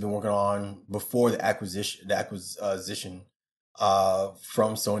obviously Bungie's been working on before the acquisition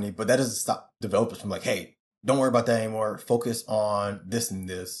from Sony. But that doesn't stop developers from like, hey, don't worry about that anymore. Focus on this and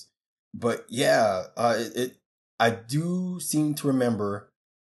this. But yeah, I do seem to remember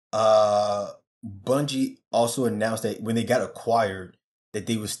uh Bungie also announced that when they got acquired, that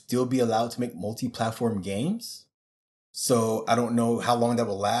they would still be allowed to make multi-platform games. So I don't know how long that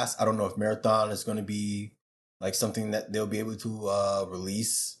will last. I don't know if Marathon is going to be like something that they'll be able to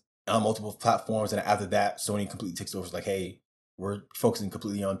release on multiple platforms, and after that, Sony completely takes over. It's like, hey, we're focusing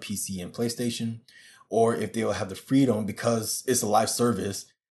completely on PC and PlayStation, or if they'll have the freedom because it's a live service.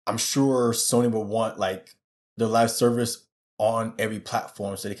 I'm sure Sony will want like their live service on every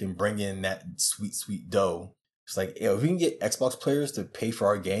platform so they can bring in that sweet, sweet dough. It's like, if we can get Xbox players to pay for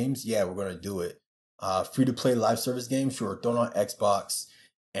our games, yeah, we're gonna do it. Free to play live service games, sure, throw it on Xbox,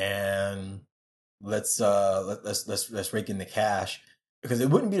 and let's rake in the cash, because it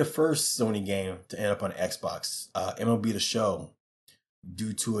wouldn't be the first Sony game to end up on Xbox. MLB The Show,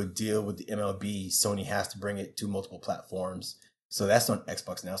 due to a deal with the MLB, Sony has to bring it to multiple platforms, so that's on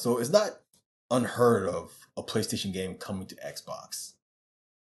Xbox now. So it's not unheard of a PlayStation game coming to Xbox.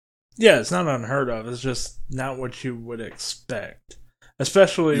 Yeah, it's not unheard of. It's just not what you would expect.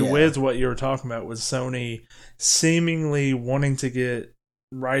 Especially Yeah, with what you were talking about, with Sony seemingly wanting to get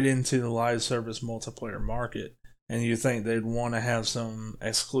right into the live service multiplayer market. And you think they'd want to have some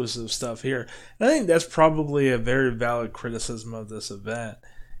exclusive stuff here. And I think that's probably a very valid criticism of this event.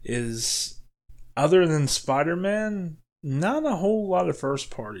 Is other than Spider-Man, not a whole lot of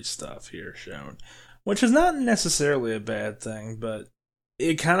first-party stuff here shown, which is not necessarily a bad thing, but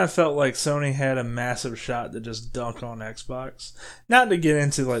it kind of felt like Sony had a massive shot to just dunk on Xbox. Not to get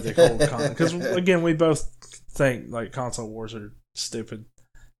into like the cold con, because again, we both think like console wars are stupid.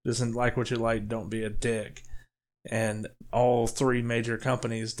 Doesn't like what you like, don't be a dick. And all three major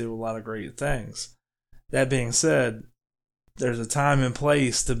companies do a lot of great things. That being said, there's a time and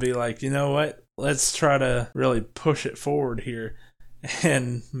place to be like, you know what? Let's try to really push it forward here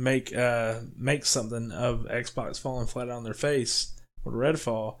and make something of Xbox falling flat on their face with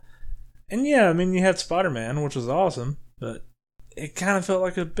Redfall. And yeah, I mean, you had Spider-Man, which was awesome, but it kind of felt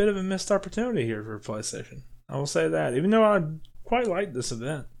like a bit of a missed opportunity here for PlayStation. I will say that, even though I quite liked this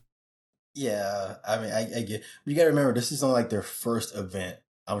event. yeah. I mean, I get. You got to remember, this is not like their first event.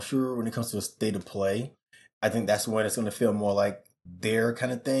 I'm sure when it comes to a state of play, I think that's when it's going to feel more like their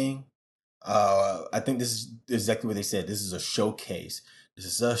kind of thing. I think this is exactly what they said. This is a showcase. This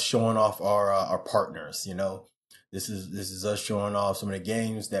is us showing off our partners. This is us showing off some of the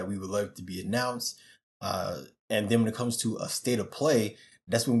games that we would like to be announced. And then when it comes to a state of play,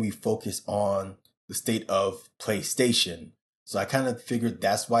 that's when we focus on the state of PlayStation. So I kind of figured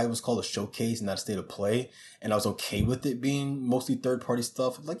that's why it was called a showcase, not a state of play. And I was okay with it being mostly third party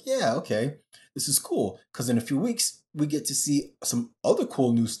stuff. Like, yeah, okay, this is cool. Because in a few weeks, we get to see some other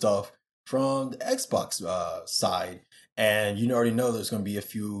cool new stuff from the Xbox side. And you already know there's going to be a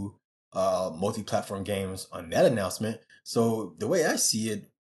few multi platform games on that announcement. So the way I see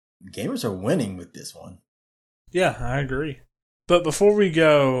it, gamers are winning with this one. Yeah, I agree. But before we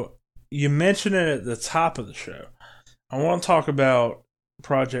go, you mentioned it at the top of the show. I want to talk about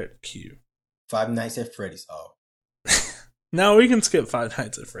Project Q. Five Nights at Freddy's. Oh. No, we can skip Five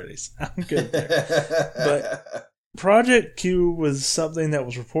Nights at Freddy's. I'm good there. But Project Q was something that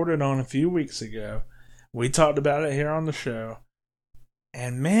was reported on a few weeks ago. We talked about it here on the show.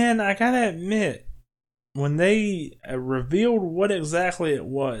 And man, I gotta admit, when they revealed what exactly it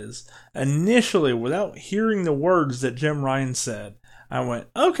was, initially, without hearing the words that Jim Ryan said, I went,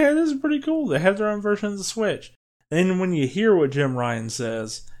 okay, this is pretty cool. They have their own version of the Switch. Then when you hear what Jim Ryan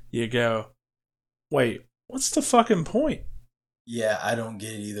says, you go, wait, what's the fucking point? Yeah, I don't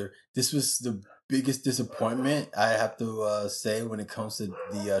get it either. This was the biggest disappointment, I have to say, when it comes to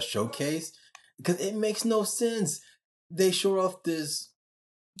the showcase, because it makes no sense. They showed off this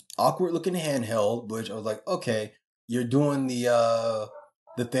awkward looking handheld, which I was like, okay, you're doing the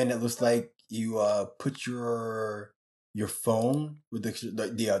thing that looks like you put your phone with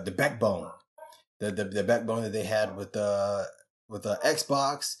the backbone, the backbone that they had with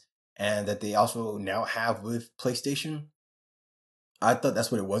Xbox, and that they also now have with PlayStation. I thought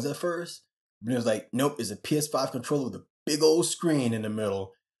that's what it was at first, but it was like, nope, it's a PS5 controller with a big old screen in the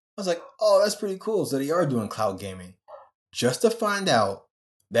middle. I was like, oh, that's pretty cool. So they are doing cloud gaming. Just to find out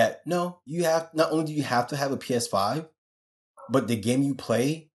that no, you have, not only do you have to have a PS5, but the game you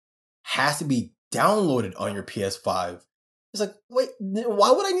play has to be downloaded on your PS5. It's like, wait, why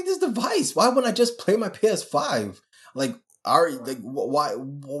would I need this device? Why wouldn't I just play my PS5? Like,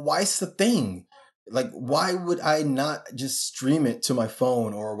 why is this a thing? Like, why would I not just stream it to my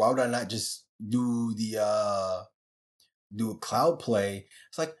phone, or why would I not just do a cloud play?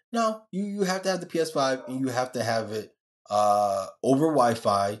 It's like, no, you have to have the PS5, and you have to have it over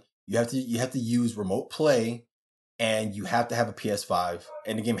Wi-Fi. You have to use remote play, and you have to have a PS5,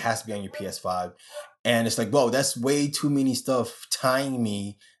 and the game has to be on your PS5. And it's like, whoa, that's way too many stuff tying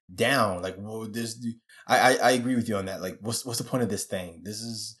me down. Like, well, I agree with you on that. Like, what's the point of this thing? This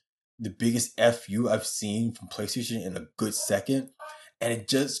is the biggest FU I've seen from PlayStation in a good second. And it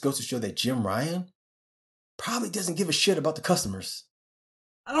just goes to show that Jim Ryan probably doesn't give a shit about the customers.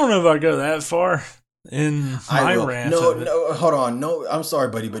 I don't know if I go that far in my rant. No, hold on. No, I'm sorry,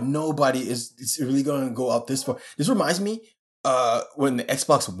 buddy, but nobody is really going to go out this far. This reminds me, when the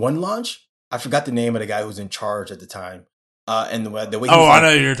Xbox One launched, I forgot the name of the guy who was in charge at the time. And the way he was I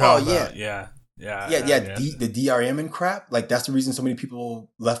know you're talking about. Yeah. The DRM and crap. Like, that's the reason so many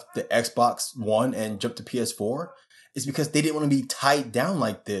people left the Xbox One and jumped to PS4. Is because they didn't want to be tied down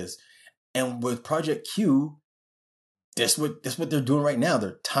like this. And with Project Q, that's what they're doing right now.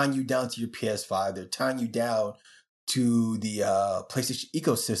 They're tying you down to your PS5. They're tying you down to the PlayStation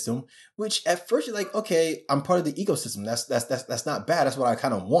ecosystem. Which at first you're like, okay, I'm part of the ecosystem. That's not bad. That's what I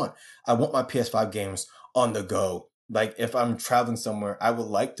kind of want. I want my PS5 games on the go. Like, if I'm traveling somewhere, I would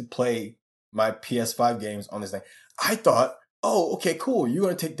like to play my PS5 games on this thing. I thought, oh, okay, cool. You're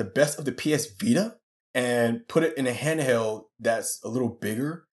going to take the best of the PS Vita and put it in a handheld that's a little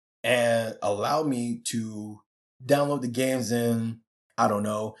bigger and allow me to download the games in, I don't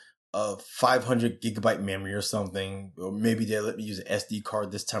know, a 500 gigabyte memory or something. Or maybe they'll let me use an SD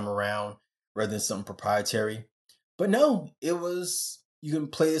card this time around rather than something proprietary. But no, it was, you can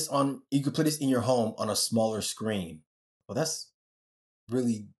play this in your home on a smaller screen. Well, that's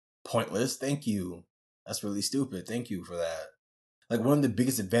really pointless. Thank you. That's really stupid. Thank you for that. Like, one of the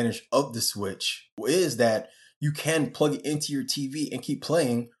biggest advantage of the Switch is that you can plug it into your TV and keep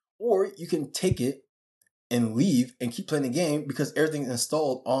playing, or you can take it and leave and keep playing the game because everything's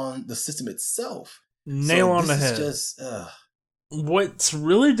installed on the system itself. Nail on the head. What's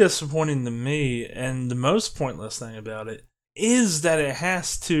really disappointing to me, and the most pointless thing about it, is that it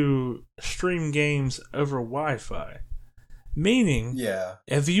has to stream games over Wi-Fi. Meaning,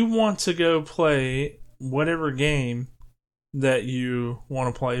 if you want to go play whatever game that you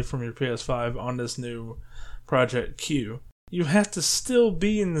want to play from your PS5 on this new Project Q, you have to still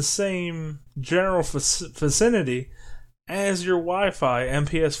be in the same general vicinity as your Wi-Fi and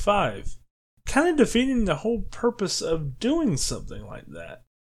PS5. Kind of defeating the whole purpose of doing something like that.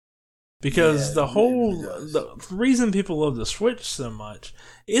 Because the reason people love the Switch so much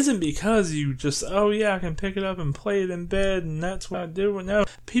isn't because you just, I can pick it up and play it in bed and that's what I do. No,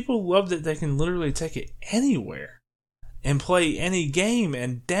 people love that they can literally take it anywhere and play any game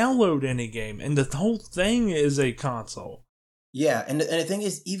and download any game. And the whole thing is a console. Yeah, and the thing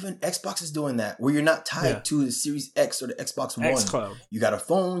is, even Xbox is doing that, where you're not tied to the Series X or the Xbox One. xCloud. You got a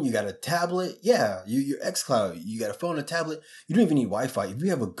phone, you got a tablet. Yeah, your xCloud. You got a phone, a tablet. You don't even need Wi-Fi. If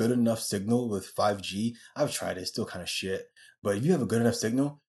you have a good enough signal with 5G, I've tried it. It's still kind of shit. But if you have a good enough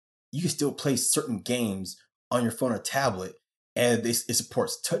signal, you can still play certain games on your phone or tablet. And it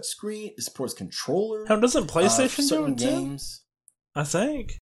supports touchscreen. It supports controller. How doesn't PlayStation do certain it too? games? I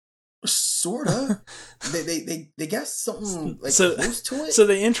think. Sorta. they got something like close to it. So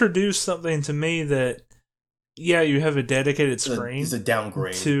they introduced something to me that, yeah, you have a dedicated screen. It's a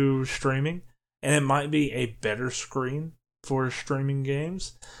downgrade to streaming, and it might be a better screen for streaming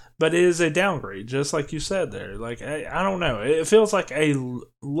games, but it is a downgrade, just like you said there. Like I don't know, it feels like a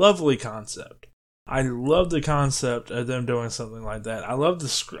lovely concept. I love the concept of them doing something like that. I love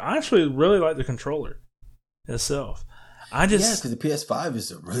I actually really like the controller itself. because the PS5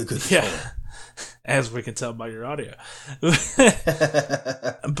 is a really good controller. Yeah, as we can tell by your audio.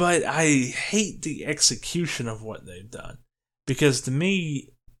 But I hate the execution of what they've done, because to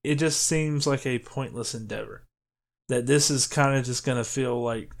me, it just seems like a pointless endeavor. That this is kind of just going to feel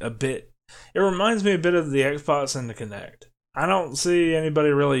like a bit... It reminds me a bit of the Xbox and the Kinect. I don't see anybody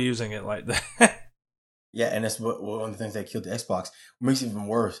really using it like that. Yeah, and that's one of the things that killed the Xbox. What makes it even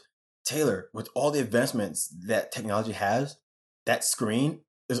worse, Taylor, with all the advancements that technology has, that screen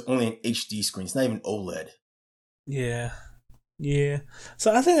is only an HD screen. It's not even OLED. Yeah.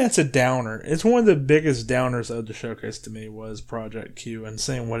 So I think that's a downer. It's one of the biggest downers of the showcase to me was Project Q and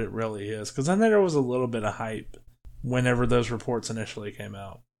seeing what it really is. Because I think there was a little bit of hype whenever those reports initially came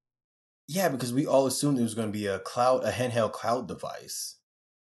out. Yeah, because we all assumed it was going to be a handheld cloud device.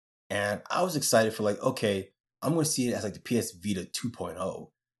 And I was excited for okay, I'm going to see it as like the PS Vita 2.0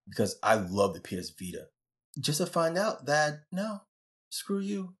 because I love the PS Vita. Just to find out that, no, screw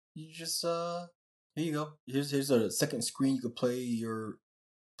you. You just, here you go. Here's a second screen you could play your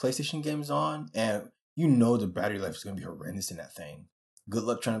PlayStation games on. And you know the battery life is going to be horrendous in that thing. Good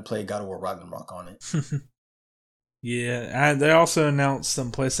luck trying to play God of War Ragnarok on it. Yeah, they also announced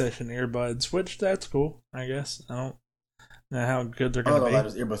some PlayStation earbuds, which that's cool, I guess. I don't know how good they're going to be.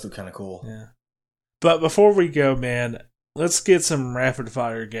 Those earbuds look kind of cool. Yeah. But before we go, man, let's get some rapid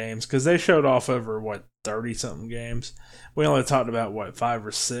fire games, because they showed off over, 30-something games. We only talked about, 5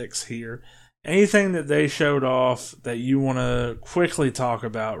 or 6 here. Anything that they showed off that you want to quickly talk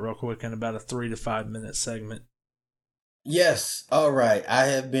about real quick in about a 3 to 5 minute segment? Yes. All right. I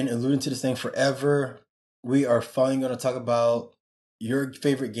have been alluding to this thing forever. We are finally going to talk about your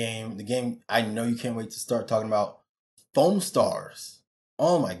favorite game, the game I know you can't wait to start talking about, Foam Stars.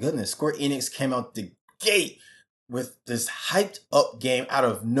 Oh my goodness. Square Enix came out the gate with this hyped up game out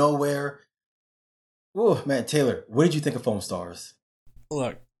of nowhere. Oh man, Taylor, what did you think of Foam Stars?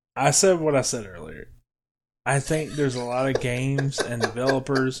 Look, I said what I said earlier. I think there's a lot of games and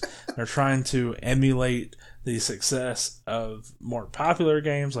developers that are trying to emulate the success of more popular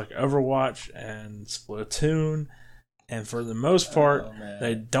games like Overwatch and Splatoon. And for the most part,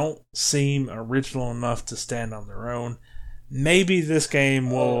 they don't seem original enough to stand on their own. Maybe this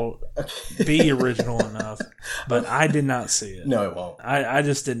game will be original enough, but I did not see it. No, it won't. I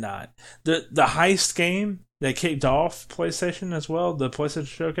just did not. The heist game that kicked off PlayStation as well, the PlayStation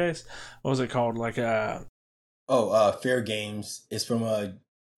Showcase, what was it called? Fair Games. It's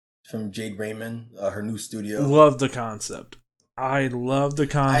from Jade Raymond, her new studio. Love the concept. I love the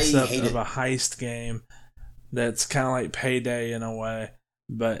concept of a heist game that's kind of like Payday in a way,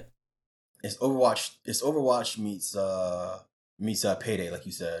 but it's Overwatch. It's Overwatch meets Payday, like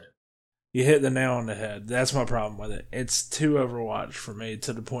you said. You hit the nail on the head. That's my problem with it. It's too Overwatch for me,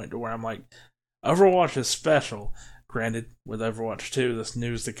 to the point to where I'm like, Overwatch is special. Granted, with Overwatch 2, this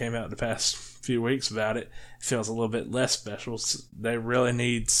news that came out in the past few weeks about it feels a little bit less special. So they really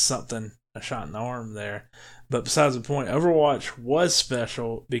need something, a shot in the arm there. But besides the point, Overwatch was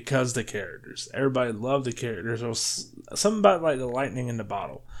special because the characters. Everybody loved the characters. It was something about the lightning in the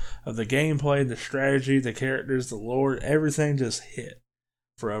bottle of the gameplay, the strategy, the characters, the lore. Everything just hit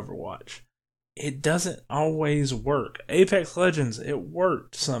for Overwatch. It doesn't always work. Apex Legends, it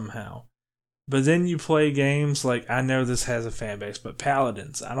worked somehow. But then you play games like, I know this has a fan base, but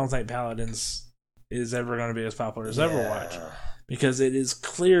Paladins. I don't think Paladins is ever going to be as popular as Overwatch. Because it is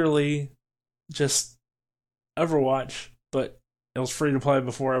clearly just Overwatch, but it was free to play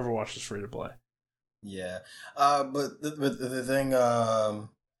before Overwatch was free to play. Yeah. But the thing that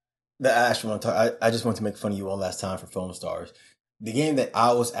I actually want to talk, I just want to make fun of you one last time for Foam Stars. The game that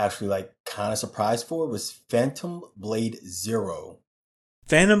I was actually kind of surprised for was Phantom Blade Zero.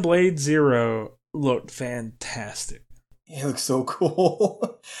 Phantom Blade Zero looked fantastic. It looks so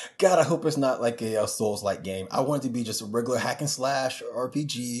cool. God, I hope it's not like a Souls-like game. I want it to be just a regular hack and slash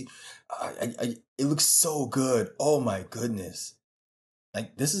RPG. It looks so good. Oh my goodness.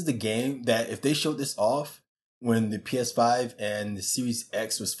 Like, this is the game that if they showed this off when the PS5 and the Series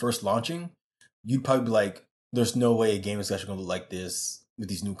X was first launching, you'd probably be like, there's no way a game is actually going to look like this with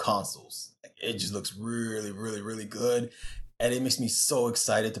these new consoles. Like, it just looks really, really, really good. And it makes me so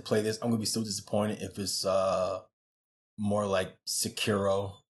excited to play this. I'm going to be so disappointed if it's more like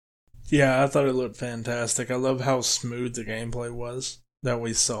Sekiro. Yeah, I thought it looked fantastic. I love how smooth the gameplay was that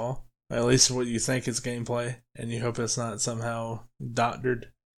we saw. At least what you think is gameplay, and you hope it's not somehow doctored.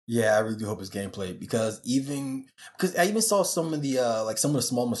 Yeah, I really do hope it's gameplay because I even saw some of the some of the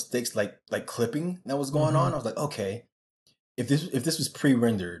small mistakes like clipping that was going on. I was like, okay, if this was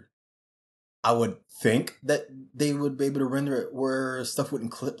pre-rendered, I would think that they would be able to render it where stuff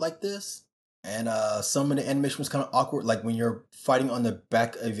wouldn't clip like this. And some of the animation was kind of awkward, like when you're fighting on the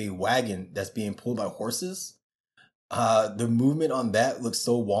back of a wagon that's being pulled by horses. The movement on that looks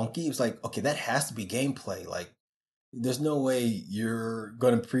so wonky. It's like, okay, that has to be gameplay. Like, there's no way you're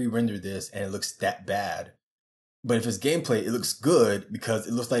going to pre-render this and it looks that bad. But if it's gameplay, it looks good because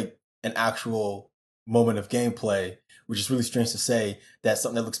it looks like an actual moment of gameplay, which is really strange to say that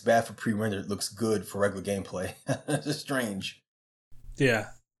something that looks bad for pre-rendered looks good for regular gameplay. It's just strange. Yeah.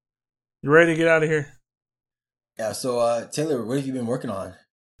 You ready to get out of here? Yeah, so Taylor, what have you been working on?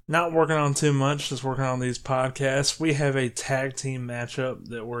 Not working on too much, just working on these podcasts. We have a tag team matchup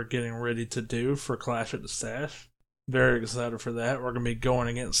that we're getting ready to do for Clash at the Stash. Very excited for that. We're going to be going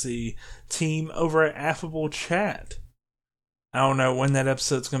against the team over at Affable Chat. I don't know when that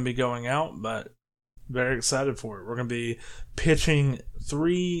episode's going to be going out, but very excited for it. We're going to be pitching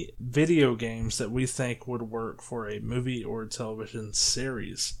 3 video games that we think would work for a movie or television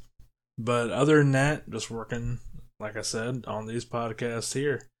series. But other than that, just working, like I said, on these podcasts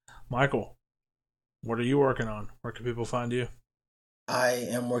here. Michael, what are you working on? Where can people find you? I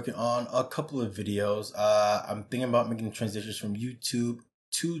am working on a couple of videos. I'm thinking about making transitions from YouTube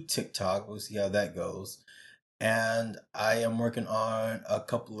to TikTok. We'll see how that goes. And I am working on a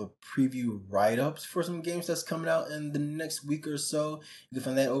couple of preview write-ups for some games that's coming out in the next week or so. You can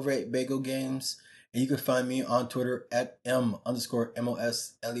find that over at Bagel Games. And you can find me on Twitter at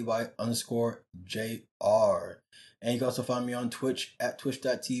M_MOSLEY_JR. And you can also find me on Twitch at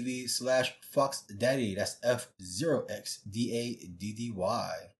twitch.tv/FoxDaddy. That's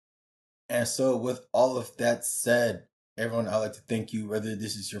F0XDADDY. And so with all of that said, everyone, I'd like to thank you, whether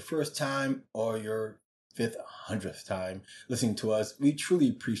this is your first time or your 500th time listening to us. We truly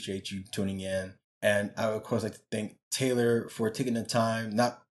appreciate you tuning in. And I would, of course, like to thank Taylor for taking the time,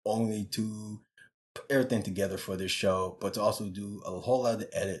 not only to put everything together for this show, but to also do a whole lot of the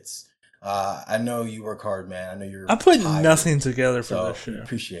edits. I know you work hard, man. I know you're I put tired, nothing together for this show.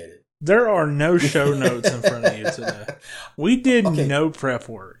 Appreciate it. There are no show notes in front of you today. We did no prep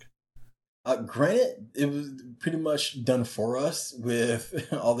work. Granted, it was pretty much done for us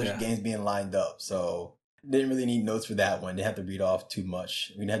with all the games being lined up, so didn't really need notes for that one. They had to read off too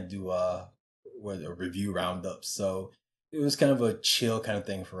much. We had to do a review roundup, so it was kind of a chill kind of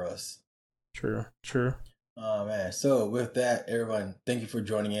thing for us. True. Oh man! So with that, everyone, thank you for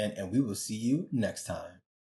joining in, and we will see you next time.